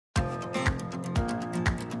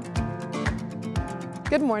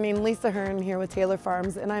Good morning, Lisa Hearn here with Taylor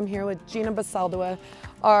Farms, and I'm here with Gina Basaldua,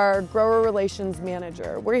 our Grower Relations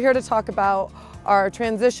Manager. We're here to talk about our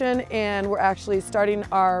transition, and we're actually starting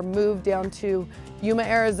our move down to Yuma,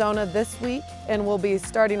 Arizona this week, and we'll be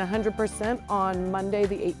starting 100% on Monday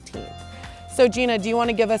the 18th. So Gina, do you want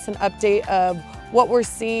to give us an update of what we're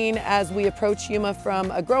seeing as we approach Yuma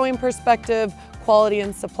from a growing perspective, quality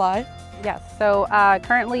and supply? Yes, so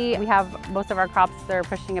currently we have most of our crops that are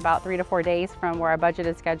pushing about 3 to 4 days from where our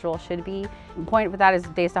budgeted schedule should be. The point with that is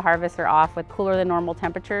days to harvest are off with cooler than normal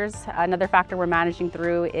temperatures. Another factor we're managing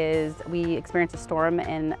through is we experienced a storm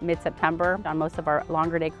in mid-September on most of our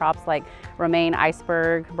longer day crops like romaine,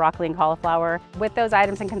 iceberg, broccoli and cauliflower. With those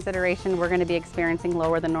items in consideration, we're going to be experiencing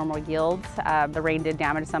lower than normal yields. The rain did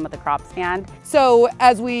damage some of the crop stand. So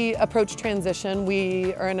as we approach transition,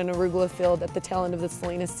 we are in an arugula field at the tail end of the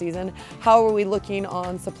Salinas season. How are we looking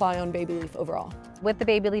on supply on baby leaf overall? With the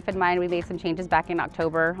baby leaf in mind, we made some changes back in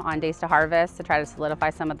October on days to harvest to try to solidify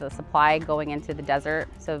some of the supply going into the desert.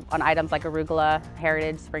 So on items like arugula,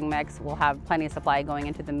 heritage, spring mix, we'll have plenty of supply going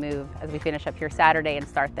into the move as we finish up here Saturday and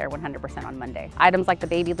start there 100% on Monday. Items like the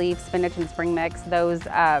baby leaf, spinach and spring mix, those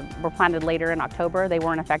were planted later in October. They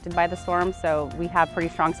weren't affected by the storm, so we have pretty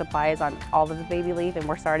strong supplies on all of the baby leaf, and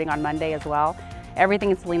we're starting on Monday as well. Everything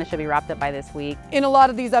in Salinas should be wrapped up by this week. In a lot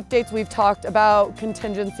of these updates, we've talked about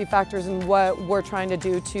contingency factors and what we're trying to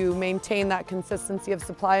do to maintain that consistency of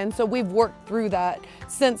supply. And so we've worked through that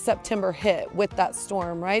since September hit with that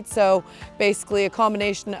storm, right? So basically a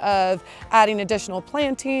combination of adding additional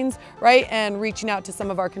plantings, right? And reaching out to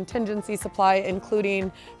some of our contingency supply,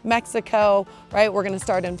 including Mexico, right? We're gonna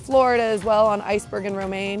start in Florida as well on iceberg and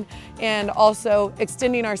romaine, and also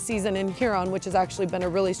extending our season in Huron, which has actually been a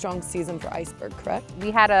really strong season for iceberg. Correct? We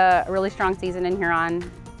had a really strong season in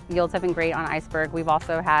Huron. Yields have been great on iceberg. We've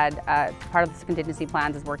also had part of this contingency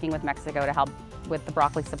plans is working with Mexico to help with the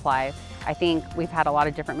broccoli supply. I think we've had a lot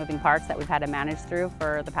of different moving parts that we've had to manage through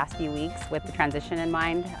for the past few weeks with the transition in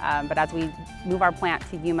mind. But as we move our plant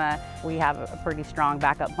to Yuma, we have a pretty strong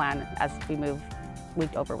backup plan as we move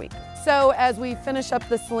week over week. So as we finish up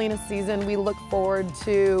the Salinas season, we look forward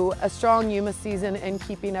to a strong Yuma season and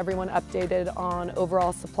keeping everyone updated on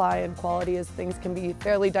overall supply and quality, as things can be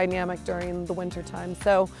fairly dynamic during the winter time.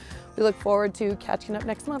 So we look forward to catching up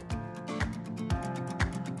next month.